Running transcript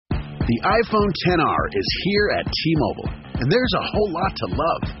The iPhone XR is here at T-Mobile, and there's a whole lot to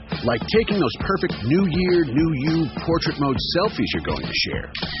love, like taking those perfect New Year, New You portrait mode selfies you're going to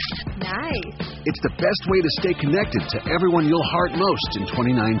share. Nice. It's the best way to stay connected to everyone you'll heart most in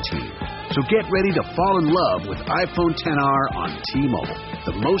 2019. So get ready to fall in love with iPhone XR on T-Mobile,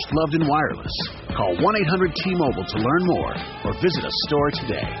 the most loved in wireless. Call 1-800-T-Mobile to learn more or visit a store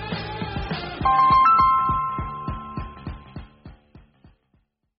today.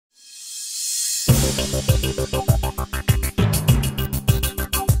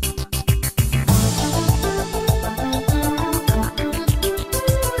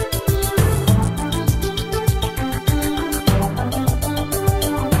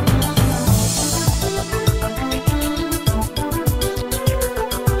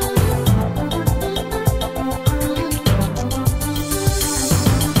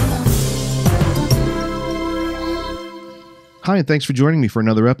 Hi, and thanks for joining me for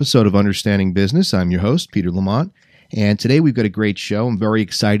another episode of Understanding Business. I'm your host, Peter Lamont, and today we've got a great show. I'm very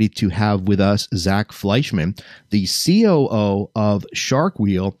excited to have with us Zach Fleischman, the COO of Shark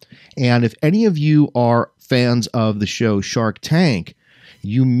Wheel. And if any of you are fans of the show Shark Tank,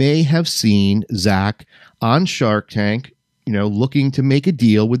 you may have seen Zach on Shark Tank, looking to make a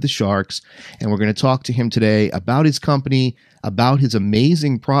deal with the sharks. And we're going to talk to him today about his company, about his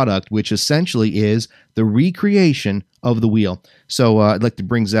amazing product, which essentially is the recreation of the wheel. So I'd like to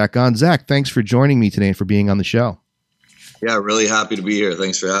bring Zach on. Zach, thanks for joining me today and for being on the show. Yeah, really happy to be here.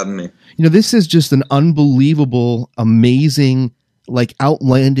 Thanks for having me. This is just an unbelievable, amazing,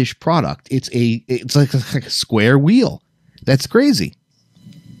 outlandish product. It's like a square wheel. That's crazy.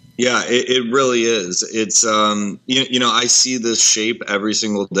 Yeah, it really is. It's, I see this shape every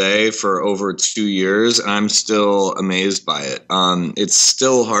single day for over 2 years, and I'm still amazed by it. It's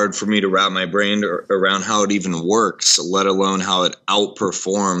still hard for me to wrap my brain around how it even works, let alone how it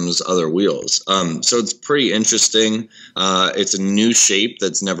outperforms other wheels. So it's pretty interesting. It's a new shape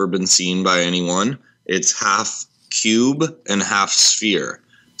that's never been seen by anyone. It's half cube and half sphere.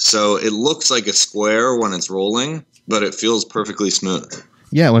 So it looks like a square when it's rolling, but it feels perfectly smooth.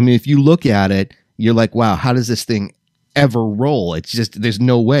 Yeah, if you look at it, you're like, wow, how does this thing ever roll? It's just, there's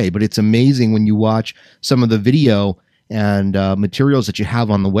no way. But it's amazing when you watch some of the video and materials that you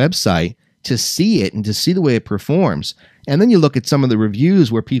have on the website to see it and to see the way it performs. And then you look at some of the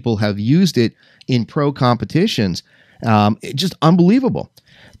reviews where people have used it in pro competitions. It's just unbelievable.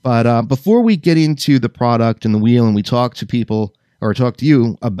 But before we get into the product and the wheel and we talk to people or talk to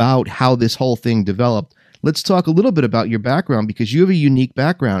you about how this whole thing developed, let's talk a little bit about your background, because you have a unique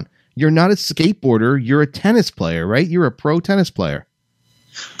background. You're not a skateboarder. You're a tennis player, right? You're a pro tennis player.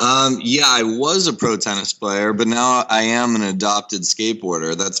 Yeah, I was a pro tennis player, but now I am an adopted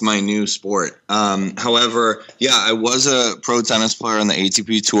skateboarder. That's my new sport. However, yeah, I was a pro tennis player on the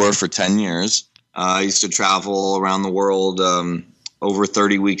ATP Tour for 10 years. I used to travel around the world over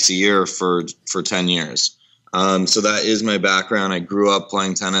 30 weeks a year for 10 years. So that is my background. I grew up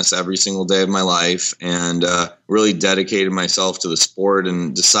playing tennis every single day of my life and really dedicated myself to the sport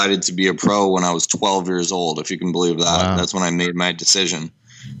and decided to be a pro when I was 12 years old, if you can believe that. Wow. That's when I made my decision.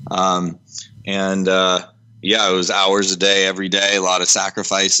 Yeah, it was hours a day, every day, a lot of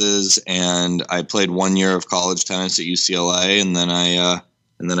sacrifices. And I played 1 year of college tennis at UCLA, and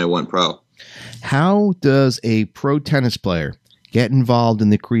then I went pro. How does a pro tennis player get involved in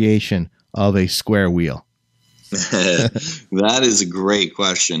the creation of a square wheel? That is a great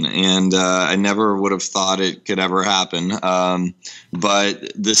question, and I never would have thought it could ever happen.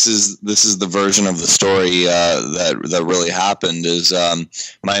 But this is the version of the story that really happened. Is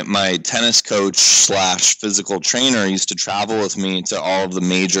my tennis coach / physical trainer used to travel with me to all of the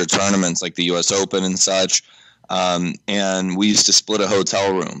major tournaments like the U.S. Open and such. And we used to split a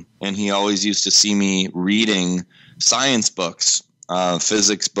hotel room, and he always used to see me reading science books.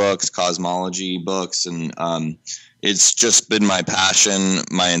 Physics books, cosmology books, and it's just been my passion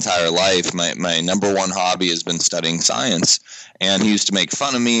my entire life. My number one hobby has been studying science, and he used to make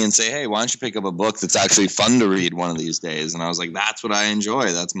fun of me and say, hey, why don't you pick up a book that's actually fun to read one of these days? And I was like, that's what I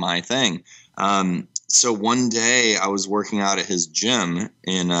enjoy. That's my thing. So one day I was working out at his gym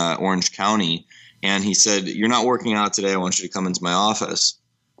in Orange County, and he said, you're not working out today. I want you to come into my office.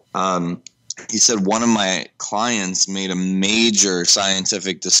 He said one of my clients made a major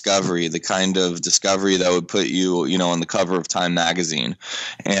scientific discovery, the kind of discovery that would put you, on the cover of Time magazine.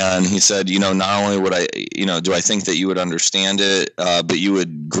 And he said, not only would I, do I think that you would understand it, but you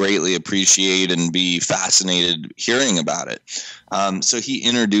would greatly appreciate and be fascinated hearing about it. So he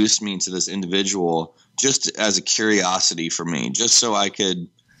introduced me to this individual just as a curiosity for me, just so I could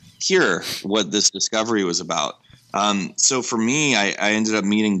hear what this discovery was about. So for me, I ended up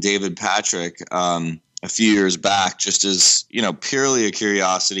meeting David Patrick a few years back, just as, purely a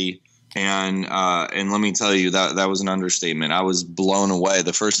curiosity. And let me tell you, that was an understatement. I was blown away.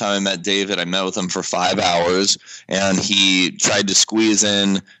 The first time I met David, I met with him for 5 hours, and he tried to squeeze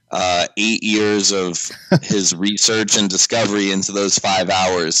in 8 years of his research and discovery into those 5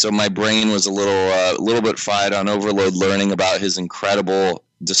 hours. So my brain was a little bit fried on overload, learning about his incredible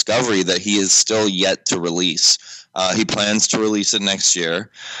discovery that he is still yet to release. He plans to release it next year.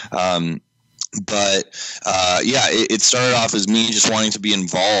 It started off as me just wanting to be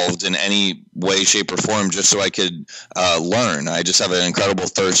involved in any way, shape, or form just so I could learn. I just have an incredible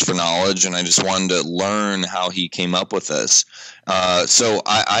thirst for knowledge, and I just wanted to learn how he came up with this. So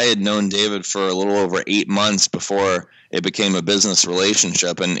I had known David for a little over 8 months before it became a business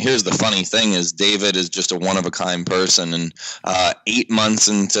relationship. And here's the funny thing is David is just a one-of-a-kind person. And 8 months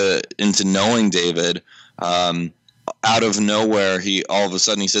into knowing David, out of nowhere, he all of a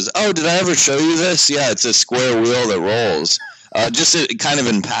sudden he says, "Oh, did I ever show you this? Yeah, it's a square wheel that rolls." Kind of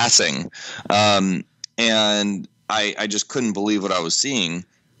in passing, and I just couldn't believe what I was seeing.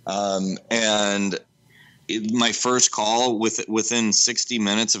 My first call, within 60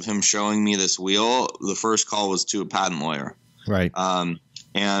 minutes of him showing me this wheel, the first call was to a patent lawyer. Right.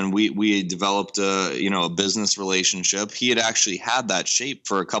 And we developed a business relationship. He had actually had that shape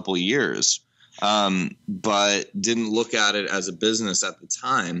for a couple of years, but didn't look at it as a business at the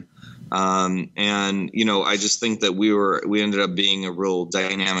time. I just think that we ended up being a real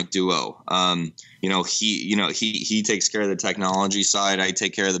dynamic duo. He takes care of the technology side, I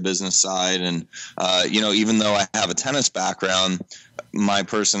take care of the business side. And, even though I have a tennis background, my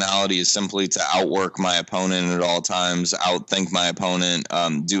personality is simply to outwork my opponent at all times, outthink my opponent,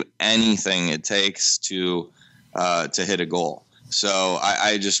 do anything it takes to hit a goal. So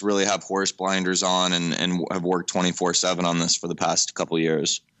I just really have horse blinders on and have worked 24/7 on this for the past couple of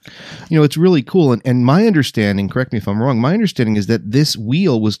years. It's really cool. And my understanding, correct me if I'm wrong, my understanding is that this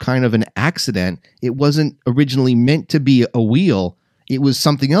wheel was kind of an accident. It wasn't originally meant to be a wheel. It was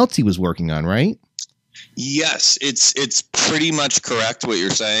something else he was working on, right? Yes, it's pretty much correct what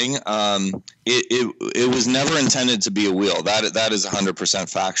you're saying. It was never intended to be a wheel. That is 100%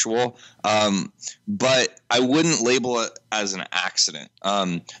 factual. But I wouldn't label it as an accident.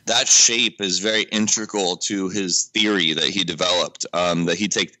 That shape is very integral to his theory that he developed, that he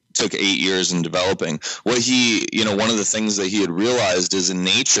took 8 years in developing. What one of the things that he had realized is in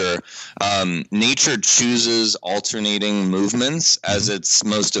nature chooses alternating movements as its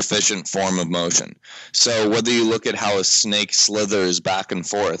most efficient form of motion. So whether you look at how a snake slithers back and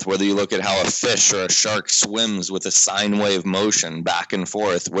forth, whether you look at how a fish or a shark swims with a sine wave motion back and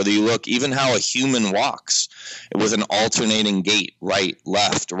forth, whether you look even how a human walks with an alternating gait, right,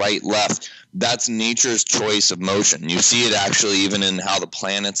 left, that's nature's choice of motion. You see it actually even in how the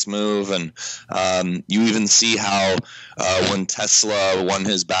planets move, and you even see how when Tesla won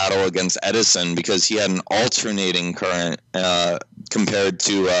his battle against Edison, because he had an alternating current compared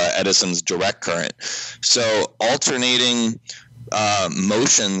to Edison's direct current. So alternating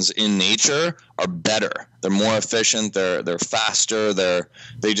motions in nature are better. They're more efficient. They're faster. They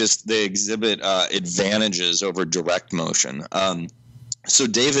exhibit advantages over direct motion. So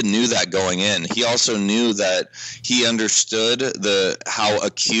David knew that going in. He also knew that he understood how a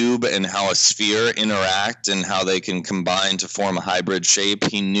cube and how a sphere interact and how they can combine to form a hybrid shape.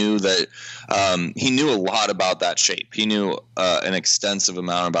 He knew that he knew a lot about that shape. He knew an extensive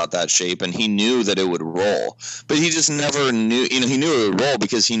amount about that shape, and he knew that it would roll. But he just never knew. He knew it would roll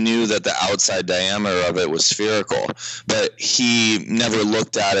because he knew that the outside diameter of it was spherical. But he never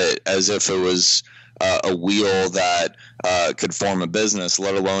looked at it as if it was a wheel that could form a business,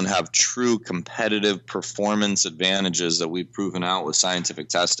 let alone have true competitive performance advantages that we've proven out with scientific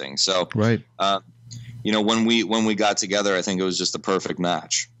testing. So, right. When we got together, I think it was just the perfect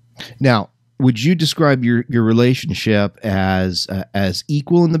match. Now, would you describe your relationship as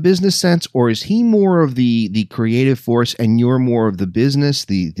equal in the business sense, or is he more of the creative force and you're more of the business,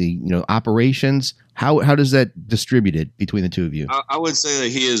 the operations? How does that distribute it between the two of you? I would say that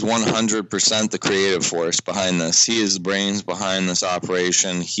he is 100% the creative force behind this. He is the brains behind this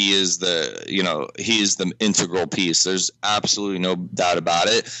operation. He is the integral piece. There's absolutely no doubt about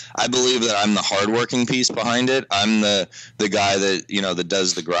it. I believe that I'm the hardworking piece behind it. I'm the guy that that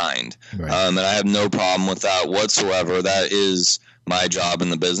does the grind. Right. And I have no problem with that whatsoever. That is my job in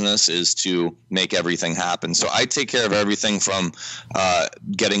the business is to make everything happen. So I take care of everything from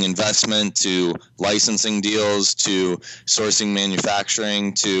getting investment to licensing deals to sourcing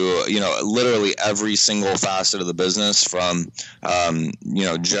manufacturing to, literally every single facet of the business from,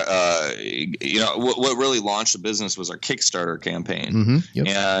 what really launched the business was our Kickstarter campaign. Mm-hmm. Yep.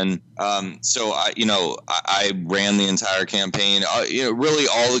 And so I ran the entire campaign, really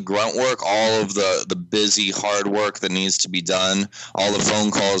all the grunt work, all of the busy hard work that needs to be done, all the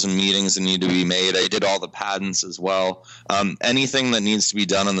phone calls and meetings that need to be made. I did all the patents as well. Anything that needs to be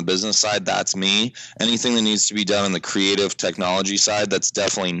done on the business side, that's me. Anything that needs to be done on the creative technology side, that's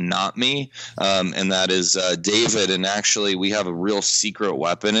definitely not me. And that is David. And actually, we have a real secret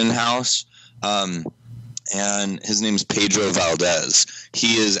weapon in-house. And his name's Pedro Valdez.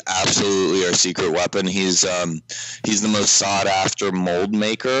 He is absolutely our secret weapon. He's the most sought after mold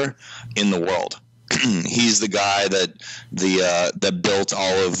maker in the world. He's the guy that built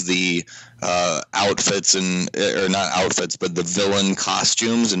all of the outfits or not outfits, but the villain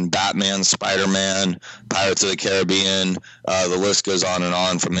costumes in Batman, Spider-Man, Pirates of the Caribbean. The list goes on and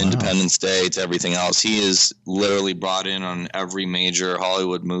on from Independence Day to everything else. He is literally brought in on every major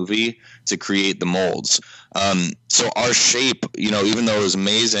Hollywood movie to create the molds. So our shape, even though it was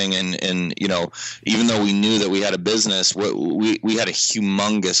amazing and even though we knew that we had a business, we had a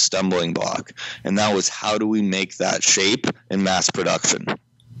humongous stumbling block. And that was, how do we make that shape in mass production?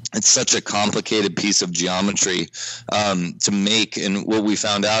 It's such a complicated piece of geometry to make. And what we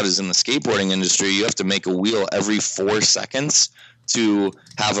found out is in the skateboarding industry, you have to make a wheel every 4 seconds to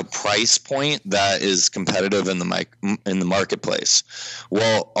have a price point that is competitive in the marketplace.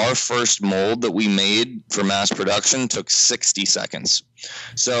 Well, our first mold that we made for mass production took 60 seconds.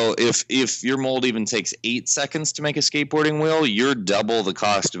 So if your mold even takes 8 seconds to make a skateboarding wheel, you're double the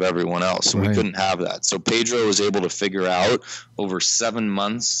cost of everyone else. Right. We couldn't have that. So Pedro was able to figure out over 7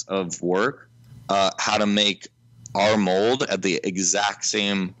 months of work how to make our mold at the exact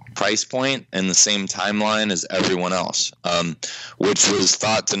same price point and the same timeline as everyone else, which was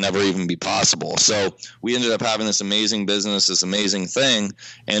thought to never even be possible. So we ended up having this amazing business, this amazing thing,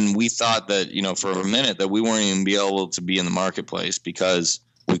 and we thought that, for a minute that we weren't even be able to be in the marketplace because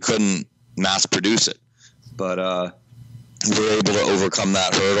we couldn't mass produce it. But we were able to overcome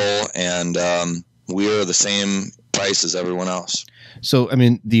that hurdle, and we are the same price as everyone else. So,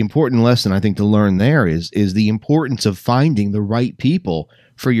 the important lesson I think to learn there is the importance of finding the right people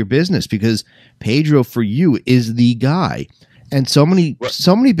for your business, because Pedro for you is the guy. And so many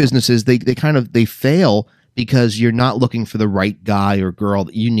businesses, they fail because you're not looking for the right guy or girl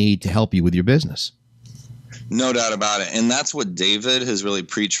that you need to help you with your business. No doubt about it. And that's what David has really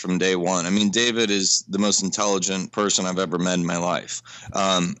preached from day one. David is the most intelligent person I've ever met in my life.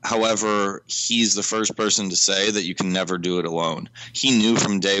 However, he's the first person to say that you can never do it alone. He knew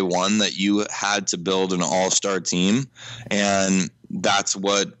from day one that you had to build an all-star team, and that's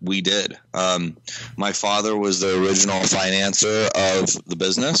what we did. My father was the original financier of the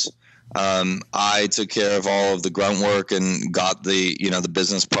business. I took care of all of the grunt work and got the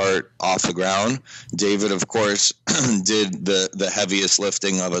business part off the ground. David, of course, did the heaviest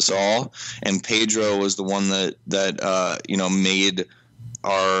lifting of us all, and Pedro was the one that made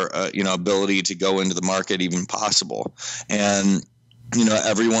our ability to go into the market even possible. And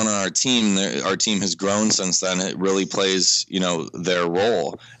everyone on our team has grown since then. It really plays, their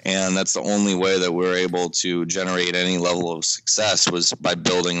role. And that's the only way that we're able to generate any level of success was by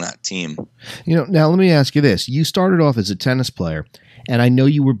building that team. Now let me ask you this. You started off as a tennis player, and I know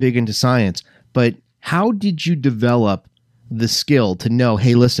you were big into science, but how did you develop the skill to know,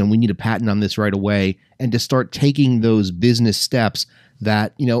 hey, listen, we need a patent on this right away, and to start taking those business steps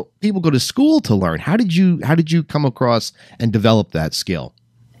that people go to school to learn? How did you come across and develop that skill?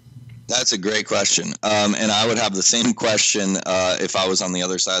 That's a great question, and I would have the same question if I was on the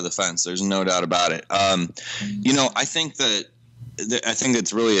other side of the fence. There's no doubt about it. I think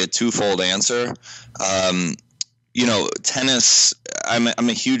it's really a twofold answer. Tennis. I'm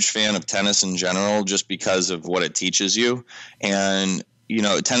a huge fan of tennis in general, just because of what it teaches you. And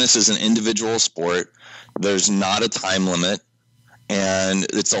tennis is an individual sport. There's not a time limit. And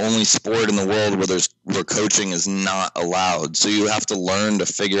it's the only sport in the world where coaching is not allowed. So you have to learn to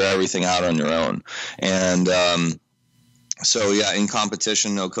figure everything out on your own. And in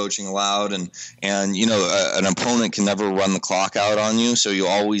competition, no coaching allowed. And an opponent can never run the clock out on you. So you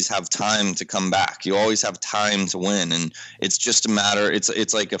always have time to come back. You always have time to win. And it's just a matter.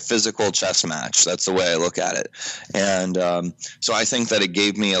 It's like a physical chess match. That's the way I look at it. And so I think that it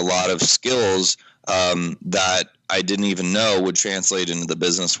gave me a lot of skills that I didn't even know would translate into the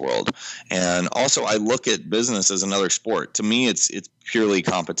business world. And also, I look at business as another sport. To me, it's purely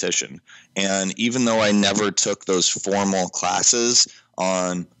competition. And even though I never took those formal classes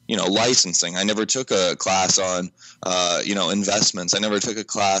on, licensing, I never took a class on, investments. I never took a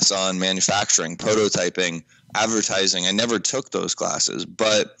class on manufacturing, prototyping, advertising. I never took those classes.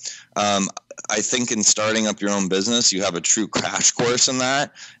 But I think in starting up your own business, you have a true crash course in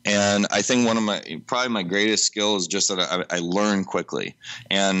that. And I think probably my greatest skill is just that I learn quickly,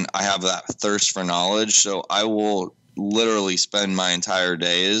 and I have that thirst for knowledge. So I will literally spend my entire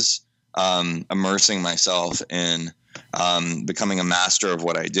days immersing myself in becoming a master of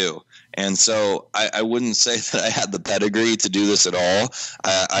what I do. And so I wouldn't say that I had the pedigree to do this at all.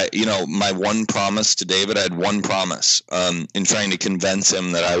 My one promise to David, I had one promise in trying to convince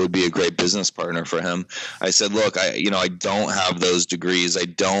him that I would be a great business partner for him. I said, look, I don't have those degrees. I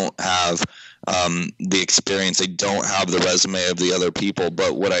don't have the experience. I don't have the resume of the other people.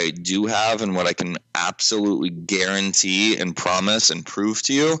 But what I do have, and what I can absolutely guarantee and promise and prove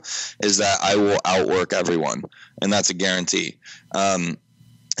to you, is that I will outwork everyone. And that's a guarantee.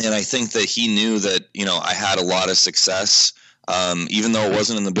 And I think that he knew that, I had a lot of success. Even though it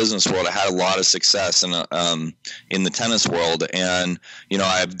wasn't in the business world, I had a lot of success in the tennis world. And,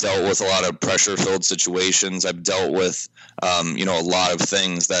 I've dealt with a lot of pressure-filled situations. I've dealt with, a lot of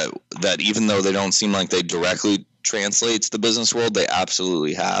things that even though they don't seem like they directly translate to the business world, they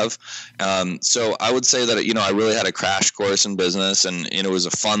absolutely have. So I would say that, I really had a crash course in business, and it was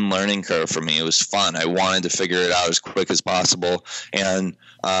a fun learning curve for me. It was fun. I wanted to figure it out as quick as possible. And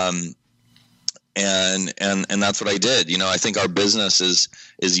that's what I did. I think our business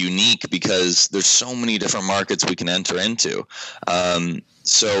is unique because there's so many different markets we can enter into.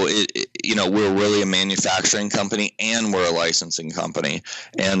 So we're really a manufacturing company and we're a licensing company.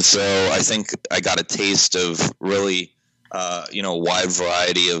 And so I think I got a taste of really, a wide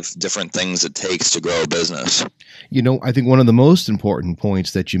variety of different things it takes to grow a business. I think one of the most important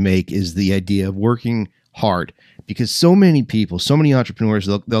points that you make is the idea of working hard, because so many people, so many entrepreneurs,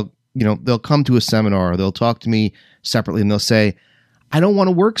 they'll come to a seminar, they'll talk to me separately, and they'll say, I don't want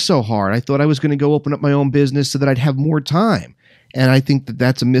to work so hard. I thought I was going to go open up my own business so that I'd have more time. And I think that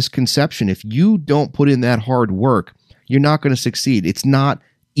that's a misconception. If you don't put in that hard work, you're not going to succeed. It's not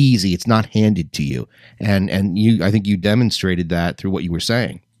easy. It's not handed to you. And I think you demonstrated that through what you were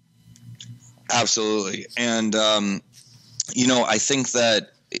saying. Absolutely. And, I think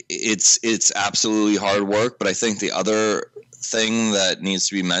that it's absolutely hard work, but I think the other thing that needs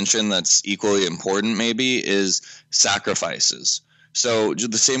to be mentioned that's equally important maybe is sacrifices. So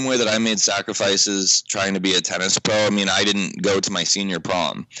the same way that I made sacrifices trying to be a tennis pro, I didn't go to my senior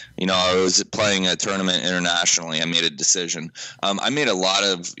prom. I was playing a tournament internationally. I made a decision. I made a lot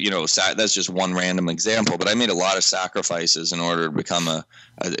of, that's just one random example, but I made a lot of sacrifices in order to become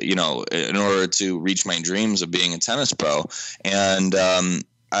in order to reach my dreams of being a tennis pro. And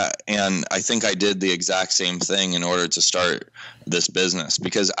I think I did the exact same thing in order to start this business,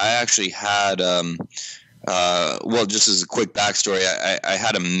 because I actually had, just as a quick backstory, I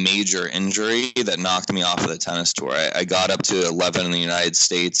had a major injury that knocked me off of the tennis tour. I got up to 11 in the United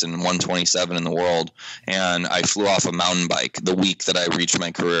States and 127 in the world, and I flew off a mountain bike the week that I reached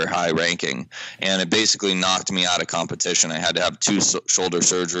my career high ranking, and it basically knocked me out of competition. I had to have 2 shoulder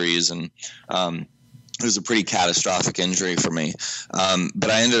surgeries, and it was a pretty catastrophic injury for me. But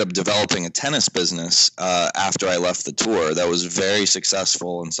I ended up developing a tennis business after I left the tour that was very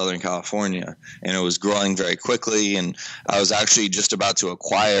successful in Southern California, and it was growing very quickly. And I was actually just about to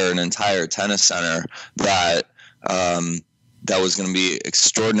acquire an entire tennis center that was going to be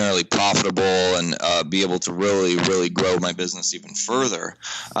extraordinarily profitable and be able to really, really grow my business even further.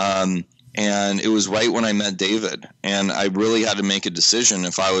 And it was right when I met David, and I really had to make a decision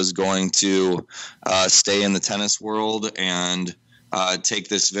if I was going to stay in the tennis world and take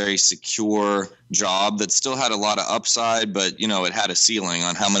this very secure job that still had a lot of upside, but it had a ceiling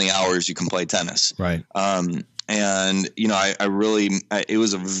on how many hours you can play tennis. Right. And it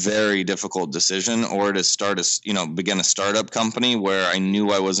was a very difficult decision, or to begin a startup company where I knew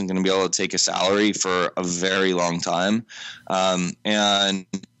I wasn't going to be able to take a salary for a very long time, and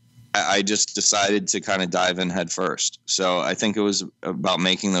I just decided to kind of dive in head first. So I think it was about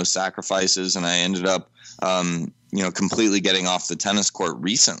making those sacrifices, and I ended up, completely getting off the tennis court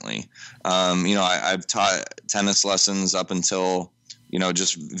recently. I've taught tennis lessons up until,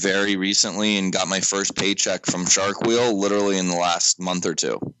 just very recently, and got my first paycheck from Shark Wheel literally in the last month or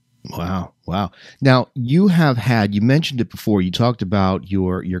 2. Wow. Now, you mentioned it before, you talked about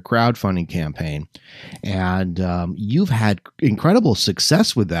your crowdfunding campaign, and you've had incredible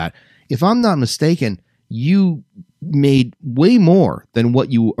success with that. If I'm not mistaken, you made way more than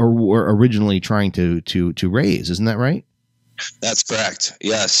what you were originally trying to raise. Isn't that right? That's correct.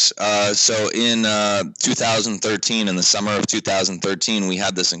 Yes. So in 2013, in the summer of 2013, we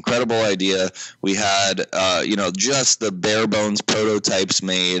had this incredible idea. We had, just the bare bones prototypes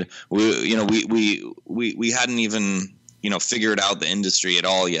made. We hadn't even, figured out the industry at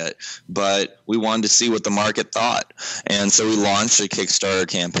all yet, but we wanted to see what the market thought. And so we launched a Kickstarter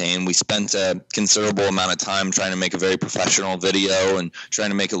campaign. We spent a considerable amount of time trying to make a very professional video and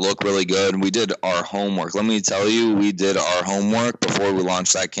trying to make it look really good. And we did our homework. Let me tell you, we did our homework before we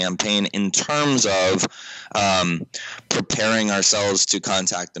launched that campaign in terms of preparing ourselves to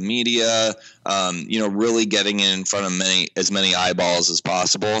contact the media, really getting in front of as many eyeballs as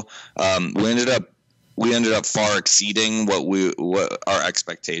possible. We ended up far exceeding what our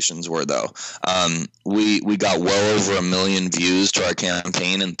expectations were, though. We got well over 1 million views to our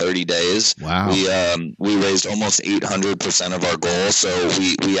campaign in 30 days. Wow. We raised almost 800% of our goal. So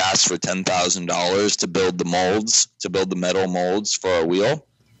we asked for $10,000 to build the metal molds for our wheel.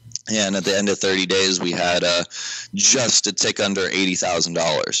 And at the end of 30 days, we had just a tick under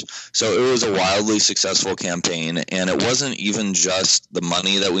 $80,000. So it was a wildly successful campaign. And it wasn't even just the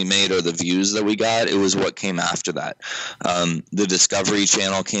money that we made or the views that we got. It was what came after that. The Discovery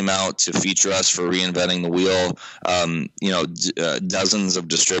Channel came out to feature us for reinventing the wheel. Dozens of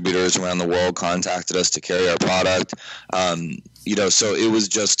distributors around the world contacted us to carry our product. So it was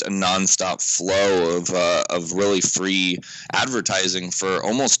just a nonstop flow of really free advertising for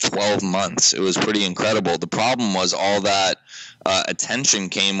almost 12 months. It was pretty incredible. The problem was all that attention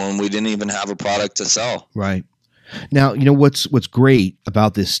came when we didn't even have a product to sell. Right. Now, what's great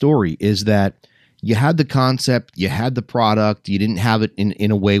about this story is that you had the concept, you had the product, you didn't have it in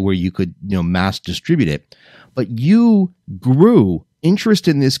a way where you could, mass distribute it, but you grew interest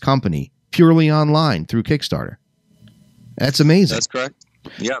in this company purely online through Kickstarter. That's amazing. That's correct.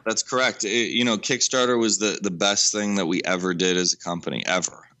 Yeah, that's correct. Kickstarter was the best thing that we ever did as a company,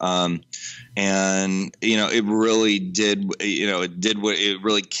 ever. It really did, it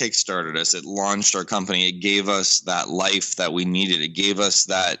really kickstarted us. It launched our company. It gave us that life that we needed. It gave us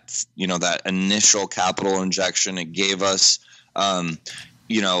that, that initial capital injection. It gave us,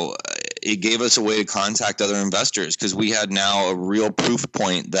 it gave us a way to contact other investors because we had now a real proof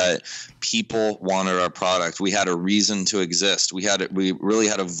point that people wanted our product. We had a reason to exist. We really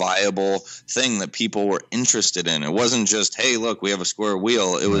had a viable thing that people were interested in. It wasn't just, hey, look, we have a square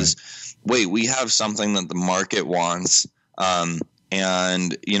wheel. It was, wait, we have something that the market wants.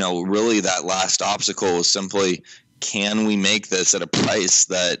 Really that last obstacle was simply, can we make this at a price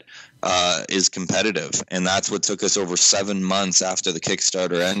that is competitive? And that's what took us over 7 months after the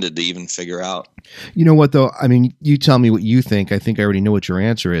Kickstarter ended to even figure out. You know what, though? I mean, you tell me what you think. I think I already know what your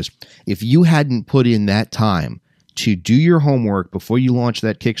answer is. If you hadn't put in that time to do your homework before you launched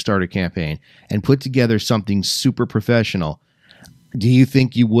that Kickstarter campaign and put together something super professional, do you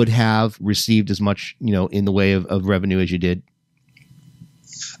think you would have received as much, in the way of revenue as you did?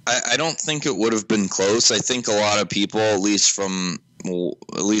 I don't think it would have been close. I think a lot of people, at least from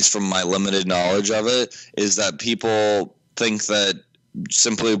my limited knowledge of it, is that people think that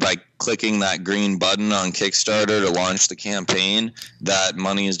simply by clicking that green button on Kickstarter to launch the campaign, that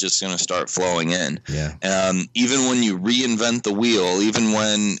money is just going to start flowing in. Yeah. Even when you reinvent the wheel, even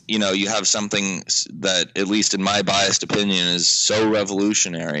when you have something that, at least in my biased opinion, is so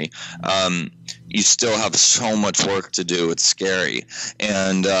revolutionary, you still have so much work to do. It's scary.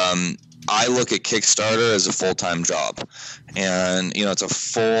 And I look at Kickstarter as a full-time job, and it's a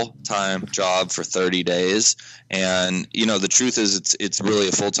full-time job for 30 days. And the truth is, it's really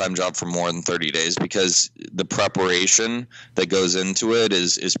a full-time job for more than 30 days because the preparation that goes into it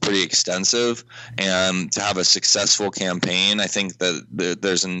is pretty extensive. And to have a successful campaign, I think that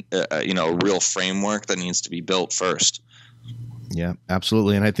there's a real framework that needs to be built first. Yeah,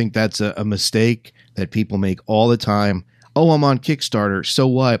 absolutely. And I think that's a mistake that people make all the time. Oh, I'm on Kickstarter, so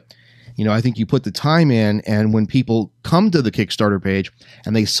what? I think you put the time in, and when people come to the Kickstarter page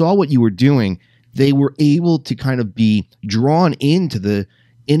and they saw what you were doing, they were able to kind of be drawn into the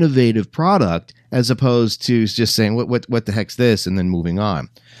innovative product as opposed to just saying, what the heck's this? And then moving on.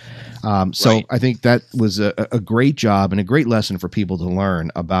 So right. I think that was a great job and a great lesson for people to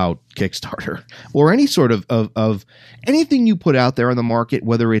learn about Kickstarter or any sort of anything you put out there on the market,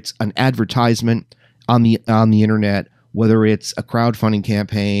 whether it's an advertisement on the internet, whether it's a crowdfunding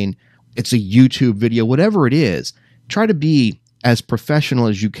campaign, it's a YouTube video, whatever it is, try to be as professional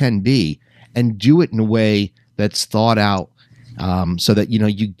as you can be and do it in a way that's thought out, so that,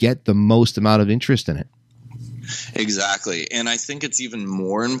 you get the most amount of interest in it. Exactly. And I think it's even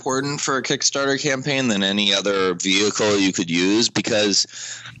more important for a Kickstarter campaign than any other vehicle you could use, because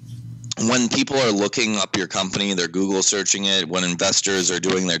when people are looking up your company, they're Google searching it, when investors are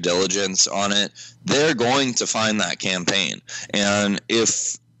doing their diligence on it, they're going to find that campaign. And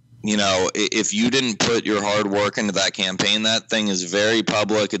if you didn't put your hard work into that campaign, that thing is very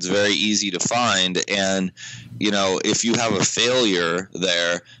public. It's very easy to find. And, if you have a failure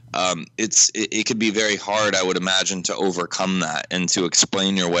there, it could be very hard, I would imagine, to overcome that and to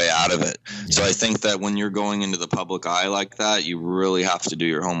explain your way out of it. Yeah. So I think that when you're going into the public eye like that, you really have to do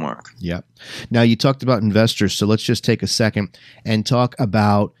your homework. Yeah. Now, you talked about investors, so let's just take a second and talk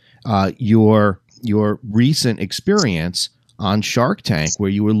about your recent experience on Shark Tank,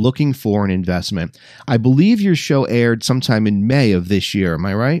 where you were looking for an investment. I believe your show aired sometime in May of this year. Am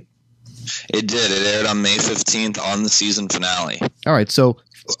I right? It did. It aired on May 15th on the season finale. All right. So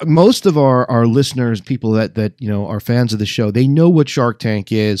most of our listeners, people that are fans of the show, they know what Shark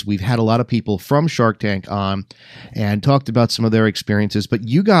Tank is. We've had a lot of people from Shark Tank on and talked about some of their experiences. But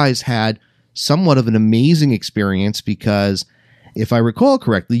you guys had somewhat of an amazing experience because, if I recall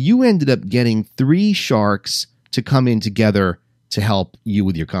correctly, you ended up getting 3 sharks to come in together to help you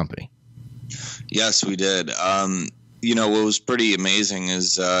with your company. Yes, we did. What was pretty amazing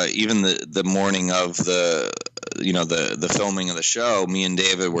is even the morning of the filming of the show, me and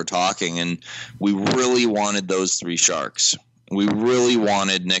David were talking, and we really wanted those 3 sharks. We really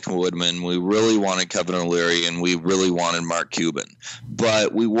wanted Nick Woodman, we really wanted Kevin O'Leary, and we really wanted Mark Cuban.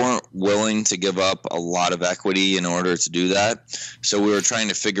 But we weren't willing to give up a lot of equity in order to do that. So we were trying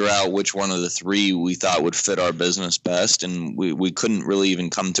to figure out which one of the 3 we thought would fit our business best, and we couldn't really even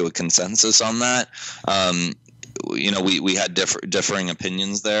come to a consensus on that. We had differing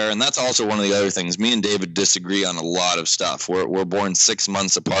opinions there, and that's also one of the other things. Me and David disagree on a lot of stuff. We're born 6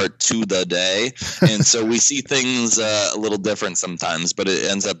 months apart to the day, and so we see things a little different sometimes, but it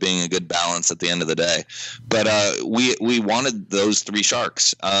ends up being a good balance at the end of the day. But we wanted those 3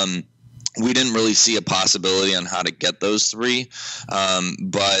 sharks. We didn't really see a possibility on how to get those 3,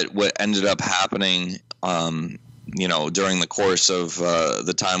 but what ended up happening during the course of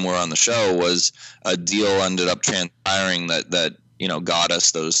the time we're on the show was a deal ended up transpiring that got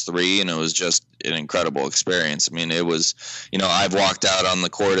us those 3, and it was just an incredible experience. I mean, it was, I've walked out on the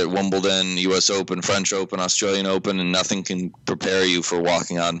court at Wimbledon, U.S. Open, French Open, Australian Open, and nothing can prepare you for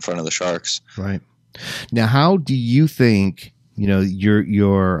walking out in front of the Sharks. Right. Now, how do you think,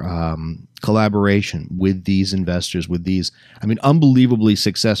 your collaboration with these investors, with these, unbelievably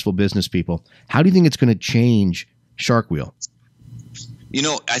successful business people, how do you think it's going to change Shark Wheel?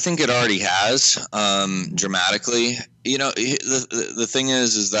 I think it already has dramatically. The thing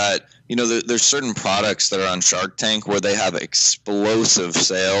is that there's certain products that are on Shark Tank where they have explosive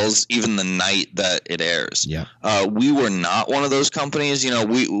sales even the night that it airs. Yeah. We were not one of those companies.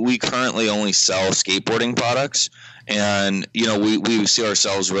 We currently only sell skateboarding products, and we see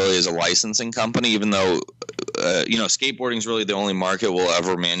ourselves really as a licensing company, even though skateboarding is really the only market we'll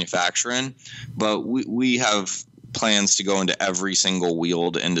ever manufacture in. But we have plans to go into every single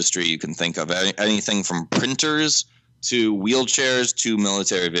wheeled industry you can think of, anything from printers to wheelchairs to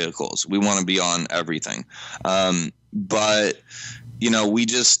military vehicles. We want to be on everything. But we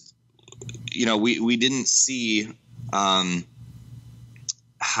just, we didn't see how.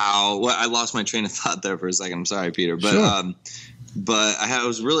 Well, I lost my train of thought there for a second. I'm sorry, Peter. But sure. But I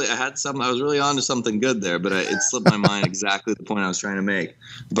was really onto something good there, but it slipped my mind exactly the point I was trying to make.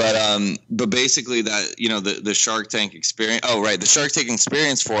 But basically that, the Shark Tank experience. Oh, right. The Shark Tank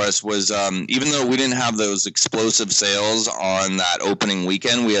experience for us was, even though we didn't have those explosive sales on that opening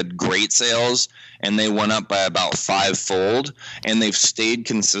weekend, we had great sales, and they went up by about 5-fold, and they've stayed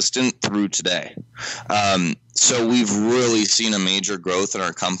consistent through today. So we've really seen a major growth in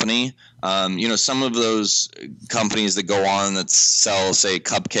our company. Some of those companies that go on that sell, say,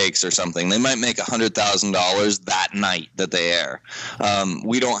 cupcakes or something, they might make $100,000 that night that they air.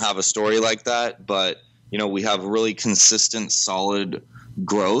 We don't have a story like that, but we have really consistent, solid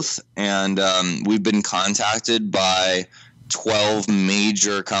growth, and we've been contacted by 12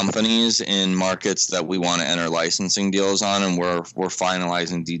 major companies in markets that we want to enter licensing deals on, and we're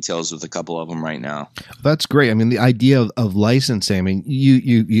finalizing details with a couple of them right now. That's great. The idea of licensing,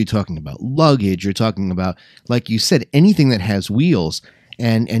 you're talking about luggage, you're talking about, like you said, anything that has wheels.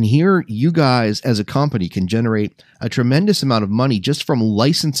 And here you guys as a company can generate a tremendous amount of money just from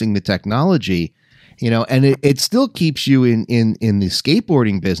licensing the technology, and it still keeps you in the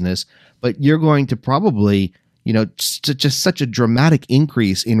skateboarding business, but you're going to probably just such a dramatic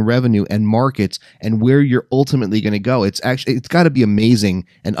increase in revenue and markets and where you're ultimately going to go. It's got to be amazing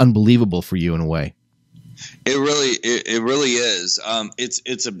and unbelievable for you in a way. It really is.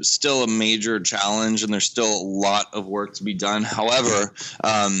 It's still a major challenge, and there's still a lot of work to be done. However,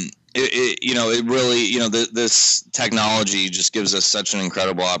 this technology just gives us such an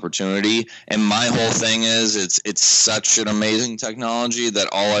incredible opportunity. And my whole thing is it's such an amazing technology that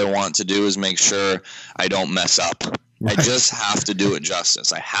all I want to do is make sure I don't mess up. Right. I just have to do it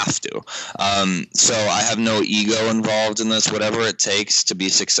justice. I have to. So I have no ego involved in this. Whatever it takes to be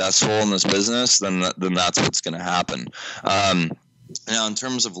successful in this business, then that's what's going to happen. Now, in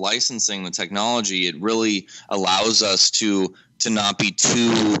terms of licensing the technology, it really allows us to not be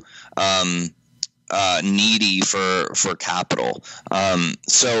too needy for capital.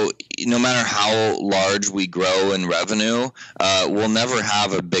 So no matter how large we grow in revenue, we'll never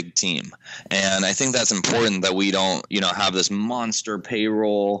have a big team. And I think that's important, that we don't, have this monster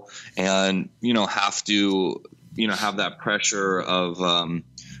payroll and, have to, have that pressure of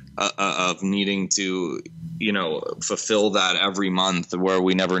needing to, fulfill that every month, where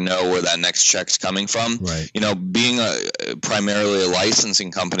we never know where that next check's coming from. Right. Being primarily a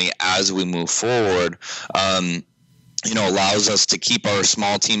licensing company as we move forward, allows us to keep our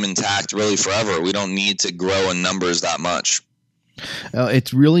small team intact really forever. We don't need to grow in numbers that much.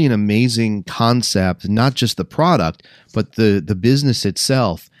 It's really an amazing concept, not just the product, but the business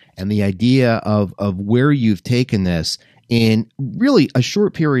itself, and the idea of where you've taken this in really a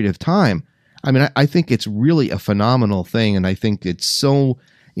short period of time. I mean, I think it's really a phenomenal thing, and I think it's so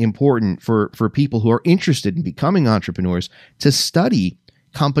important for people who are interested in becoming entrepreneurs to study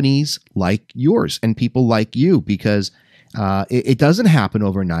companies like yours and people like you, because it doesn't happen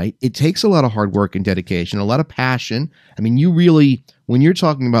overnight. It takes a lot of hard work and dedication, a lot of passion. I mean, you really, when you're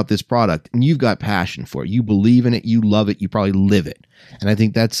talking about this product and you've got passion for it, you believe in it, you love it, you probably live it. And I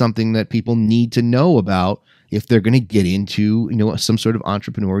think that's something that people need to know about if they're going to get into, some sort of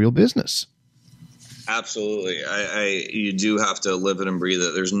entrepreneurial business. Absolutely. You do have to live it and breathe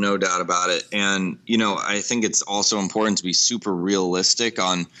it. There's no doubt about it. And, I think it's also important to be super realistic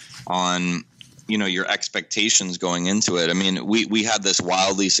on your expectations going into it. I mean, we had this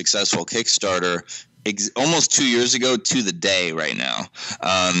wildly successful Kickstarter almost 2 years ago to the day right now.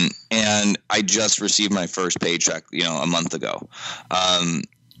 And I just received my first paycheck, a month ago.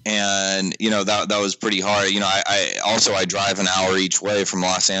 And, that was pretty hard. I drive an hour each way from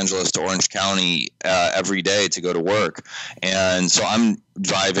Los Angeles to Orange County every day to go to work. And so I'm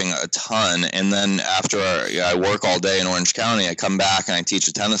driving a ton. And then after I work all day in Orange County, I come back and I teach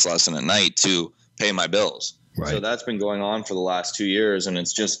a tennis lesson at night to pay my bills. Right. So that's been going on for the last 2 years. And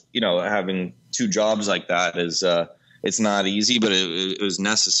it's just, having two jobs like that is, it's not easy, but it was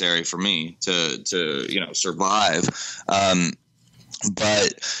necessary for me to survive.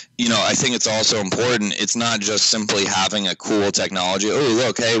 But, I think it's also important. It's not just simply having a cool technology. Oh,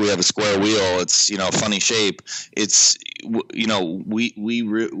 look, hey, we have a square wheel. It's, funny shape. It's,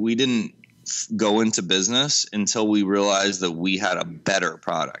 we didn't go into business until we realized that we had a better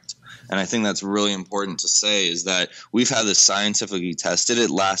product. And I think that's really important to say, is that we've had this scientifically tested. It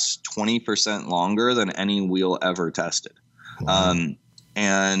lasts 20% longer than any wheel ever tested. Wow.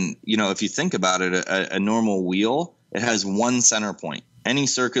 And, if you think about it, a normal wheel, it has one center point. Any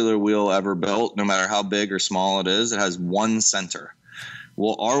circular wheel ever built, no matter how big or small it is, it has one center.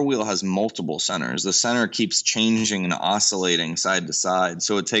 Well, our wheel has multiple centers. The center keeps changing and oscillating side to side,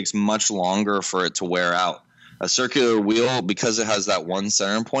 so it takes much longer for it to wear out. A circular wheel, because it has that one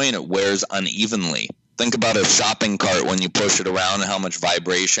center point, it wears unevenly. Think about a shopping cart when you push it around and how much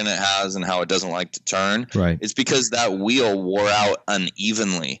vibration it has and how it doesn't like to turn. Right. It's because that wheel wore out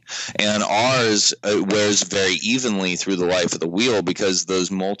unevenly. And ours wears very evenly through the life of the wheel because those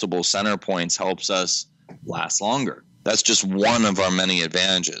multiple center points helps us last longer. That's just one of our many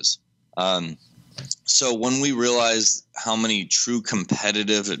advantages. So when we realized how many true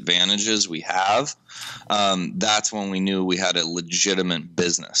competitive advantages we have, that's when we knew we had a legitimate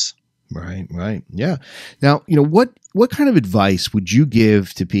business. Right. Yeah. Now, what kind of advice would you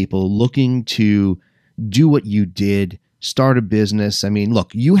give to people looking to do what you did, start a business? I mean,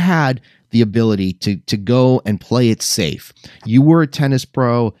 look, you had the ability to go and play it safe. You were a tennis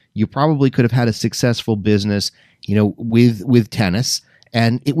pro. You probably could have had a successful business, with tennis,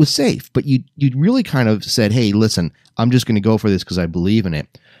 and it was safe. But you really kind of said, hey, listen, I'm just going to go for this because I believe in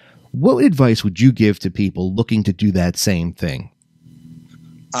it. What advice would you give to people looking to do that same thing?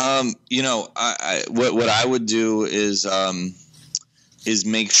 What I would do is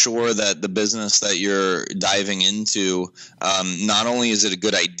make sure that the business that you're diving into, not only is it a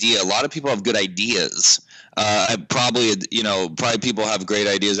good idea, a lot of people have good ideas. Probably people have great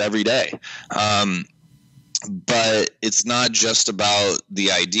ideas every day. but it's not just about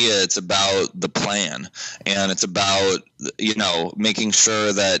the idea, it's about the plan, and it's about, you know, making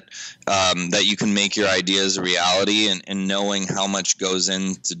sure that that you can make your ideas a reality, and knowing how much goes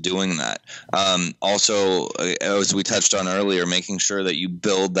into doing that. Also, as we touched on earlier, making sure that you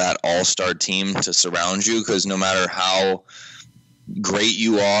build that all-star team to surround you, because no matter how great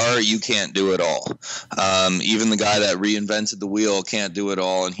you are, you can't do it all. Even the guy that reinvented the wheel can't do it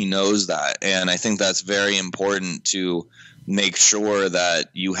all, and he knows that. And I think that's very important to make sure that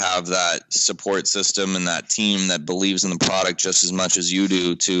you have that support system and that team that believes in the product just as much as you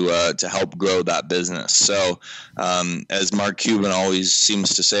do to help grow that business. So as Mark Cuban always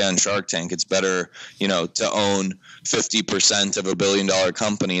seems to say on Shark Tank, it's better, you know, to own 50% of $1 billion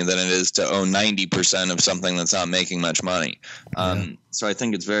company than it is to own 90% of something that's not making much money. So I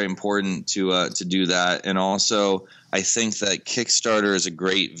think it's very important to do that. And also, I think that Kickstarter is a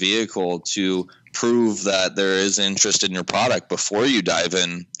great vehicle to prove that there is interest in your product before you dive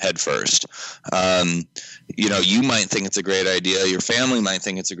in headfirst. You know, you might think it's a great idea, your family might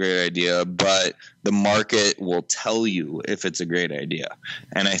think it's a great idea, but the market will tell you if it's a great idea.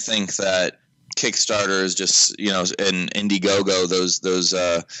 And I think that Kickstarter is just, you know, and Indiegogo,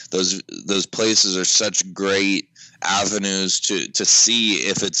 those places are such great avenues to see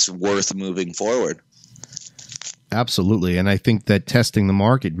if it's worth moving forward. Absolutely. And I think that testing the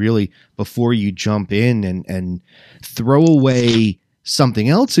market really before you jump in and throw away something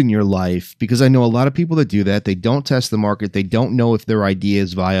else in your life, because I know a lot of people that do that. They don't test the market. They don't know if their idea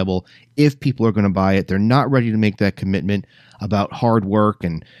is viable, if people are going to buy it. They're not ready to make that commitment about hard work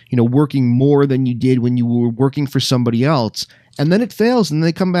and, you know, working more than you did when you were working for somebody else. And then it fails, and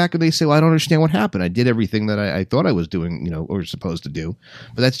they come back and they say, well, I don't understand what happened. I did everything that I thought I was doing, you know, or supposed to do,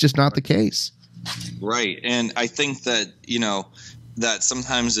 but that's just not the case. Right. And I think that, you know, that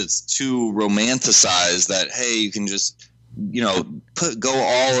sometimes it's too romanticized that, hey, you can just, you know, go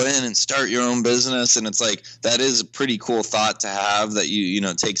all in and start your own business. And it's like, that is a pretty cool thought to have, that you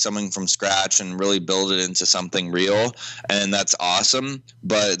know, take something from scratch and really build it into something real. And that's awesome.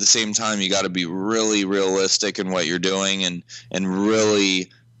 But at the same time, you got to be really realistic in what you're doing and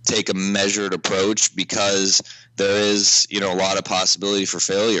really take a measured approach, because there is, you know, a lot of possibility for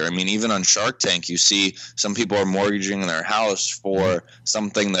failure. I mean, even on Shark Tank, you see some people are mortgaging their house for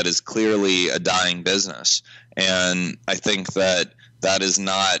something that is clearly a dying business. And I think that is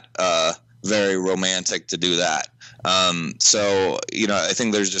not very romantic to do that. So, you know, I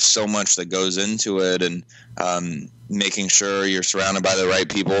think there's just so much that goes into it, and making sure you're surrounded by the right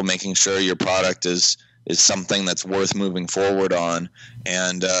people, making sure your product is something that's worth moving forward on,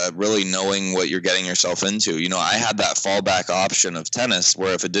 and really knowing what you're getting yourself into. You know, I had that fallback option of tennis,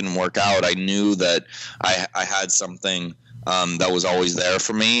 where if it didn't work out, I knew that I had something that was always there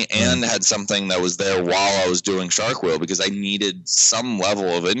for me, and had something that was there while I was doing Shark Wheel, because I needed some level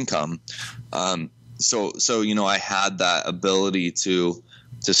of income. So you know, I had that ability to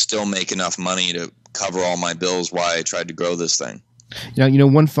still make enough money to cover all my bills while I tried to grow this thing. Now, you know,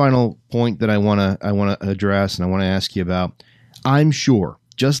 one final point that I want to address and I want to ask you about. I'm sure,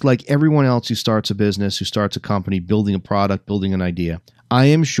 just like everyone else who starts a business, who starts a company, building a product, building an idea, I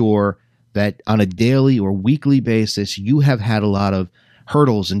am sure that on a daily or weekly basis, you have had a lot of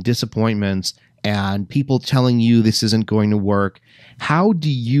hurdles and disappointments and people telling you this isn't going to work. How do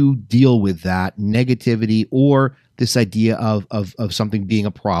you deal with that negativity or this idea of something being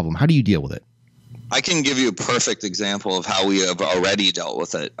a problem? How do you deal with it? I can give you a perfect example of how we have already dealt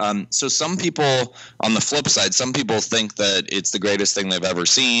with it. So some people, on the flip side, some people think that it's the greatest thing they've ever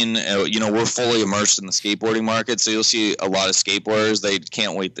seen. You know, we're fully immersed in the skateboarding market, so you'll see a lot of skateboarders, they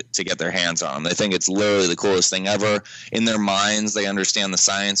can't wait to get their hands on them. They think it's literally the coolest thing ever. In their minds, they understand the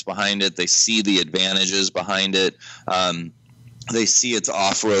science behind it. They see the advantages behind it. They see its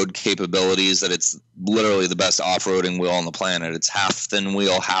off-road capabilities, that it's literally the best off-roading wheel on the planet. It's half thin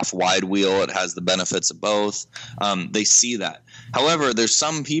wheel, half wide wheel. It has the benefits of both. They see that. However, there's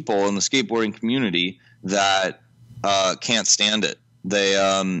some people in the skateboarding community that can't stand it. They,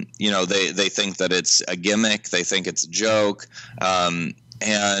 you know, they think that it's a gimmick. They think it's a joke.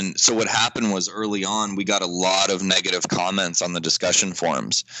 And so what happened was, early on, we got a lot of negative comments on the discussion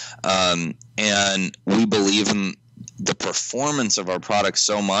forums. And we believe in the performance of our product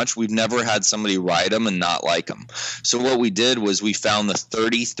so much, we've never had somebody ride them and not like them. So what we did was we found the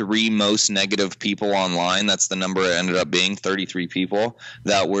 33 most negative people online. That's the number it ended up being, 33 people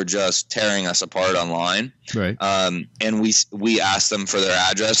that were just tearing us apart online. Right. And we asked them for their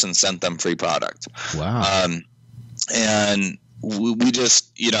address and sent them free product. Wow. And we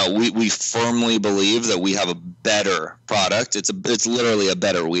just, you know, we firmly believe that we have a better product. It's literally a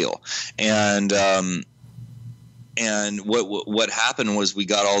better wheel. And And what happened was we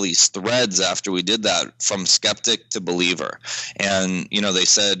got all these threads after we did that from skeptic to believer. And, they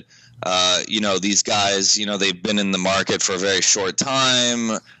said, these guys, they've been in the market for a very short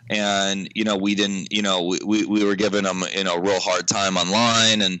time, and, we didn't, we were giving them, a real hard time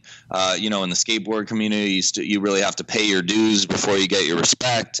online. And, in the skateboard community, you really have to pay your dues before you get your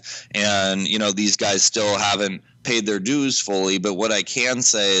respect. And, these guys still haven't paid their dues fully. But what I can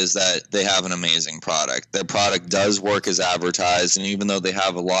say is that they have an amazing product. Their product does work as advertised. And even though they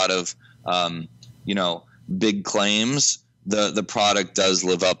have a lot of, big claims, the product does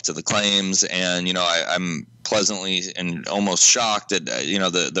live up to the claims. And, I'm pleasantly and almost shocked at,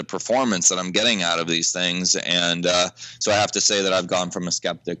 the performance that I'm getting out of these things. And so I have to say that I've gone from a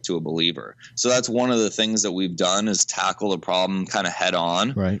skeptic to a believer. So that's one of the things that we've done, is tackle the problem kind of head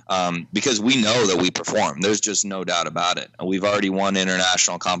on, right? Because we know that we perform. There's just no doubt about it. We've already won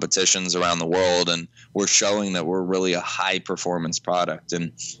international competitions around the world, and we're showing that we're really a high performance product.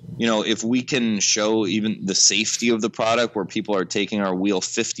 And, if we can show even the safety of the product, where people are taking our wheel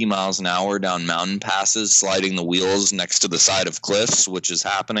 50 miles an hour down mountain passes, sliding the wheels next to the side of cliffs, which is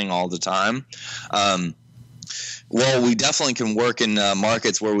happening all the time. Well, we definitely can work in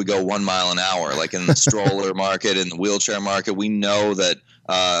markets where we go 1 mile an hour, like in the stroller market, in the wheelchair market. We know that,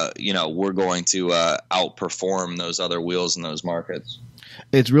 we're going to outperform those other wheels in those markets.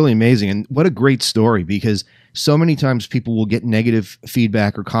 It's really amazing. And what a great story, because so many times people will get negative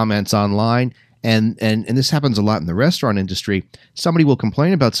feedback or comments online. And this happens a lot in the restaurant industry. Somebody will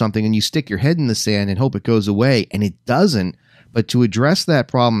complain about something, and you stick your head in the sand and hope it goes away, and it doesn't. But to address that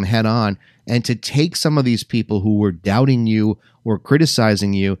problem head on, and to take some of these people who were doubting you or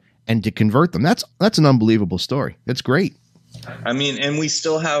criticizing you and to convert them, that's an unbelievable story. That's great. I mean, and we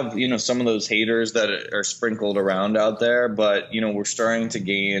still have, some of those haters that are sprinkled around out there, but, we're starting to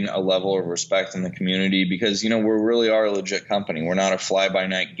gain a level of respect in the community because, we really are a legit company. We're not a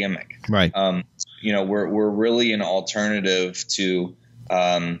fly-by-night gimmick. Right. We're really an alternative to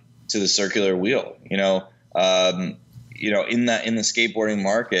the circular wheel. In the skateboarding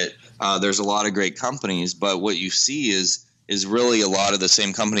market, there's a lot of great companies, but what you see is really a lot of the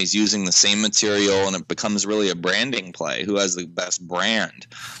same companies using the same material, and it becomes really a branding play. Who has the best brand?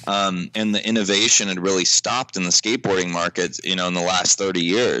 And the innovation had really stopped in the skateboarding market, in the last 30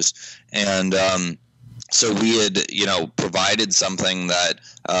 years. And so we had, provided something that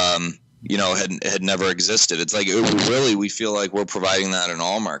had never existed. It's like we feel like we're providing that in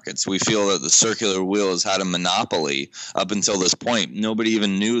all markets. We feel that the circular wheel has had a monopoly up until this point. Nobody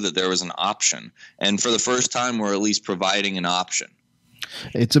even knew that there was an option. And for the first time, we're at least providing an option.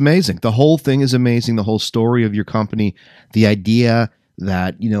 It's amazing. The whole thing is amazing. The whole story of your company, the idea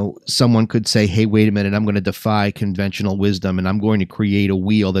that, someone could say, hey, wait a minute, I'm going to defy conventional wisdom and I'm going to create a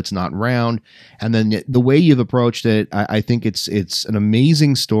wheel that's not round. And then the way you've approached it, I think it's an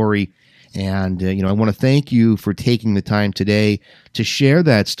amazing story. And, I want to thank you for taking the time today to share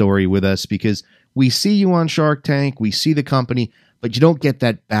that story with us, because we see you on Shark Tank, we see the company, but you don't get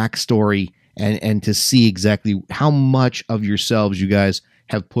that backstory and to see exactly how much of yourselves you guys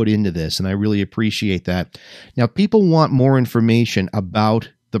have put into this. And I really appreciate that. Now, people want more information about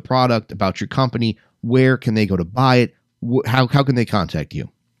the product, about your company. Where can they go to buy it? How can they contact you?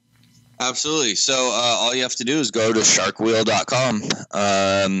 Absolutely. So all you have to do is go to sharkwheel.com,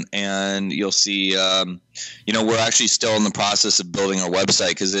 and you'll see, we're actually still in the process of building our website,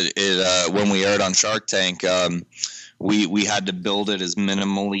 because when we aired on Shark Tank, we had to build it as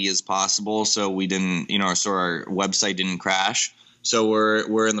minimally as possible, so we didn't, so our website didn't crash. So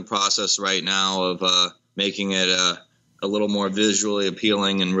we're in the process right now of making it a little more visually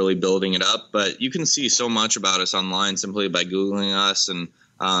appealing and really building it up. But you can see so much about us online simply by Googling us, and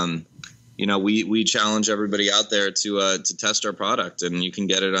we challenge everybody out there to test our product, and you can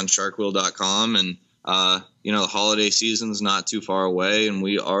get it on sharkwheel.com. And, the holiday season's not too far away, and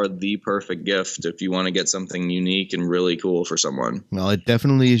we are the perfect gift if you want to get something unique and really cool for someone. Well, it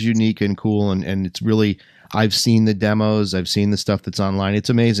definitely is unique and cool. And it's really, I've seen the demos, I've seen the stuff that's online. It's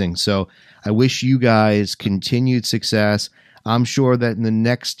amazing. So I wish you guys continued success. I'm sure that in the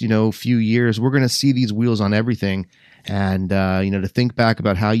next, few years, we're going to see these wheels on everything. And, to think back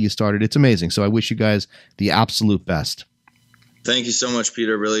about how you started, it's amazing. So I wish you guys the absolute best. Thank you so much,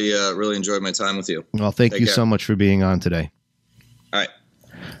 Peter. Really enjoyed my time with you. Well, thank you so much for being on today. All right.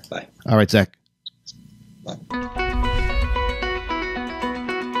 Bye. All right, Zach. Bye.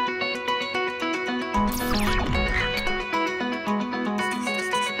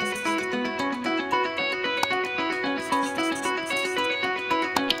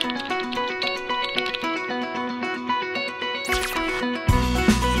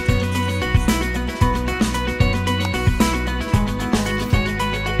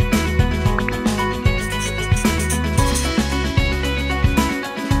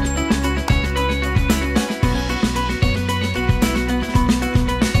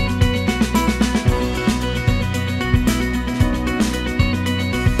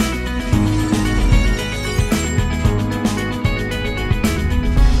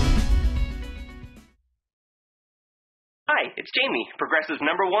 it's Jamie, Progressive's #1,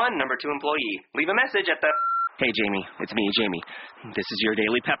 #2 employee. Leave a message at the... Hey, Jamie, it's me, Jamie. This is your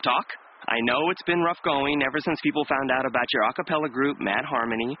daily pep talk. I know it's been rough going ever since people found out about your a cappella group, Mad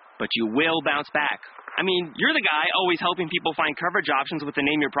Harmony, but you will bounce back. I mean, you're the guy always helping people find coverage options with the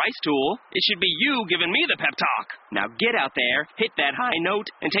Name Your Price tool. It should be you giving me the pep talk. Now get out there, hit that high note,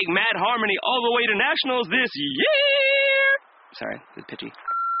 and take Mad Harmony all the way to nationals this year! Sorry, it's pitchy.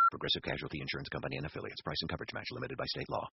 Progressive Casualty Insurance Company and Affiliates. Price and coverage match limited by state law.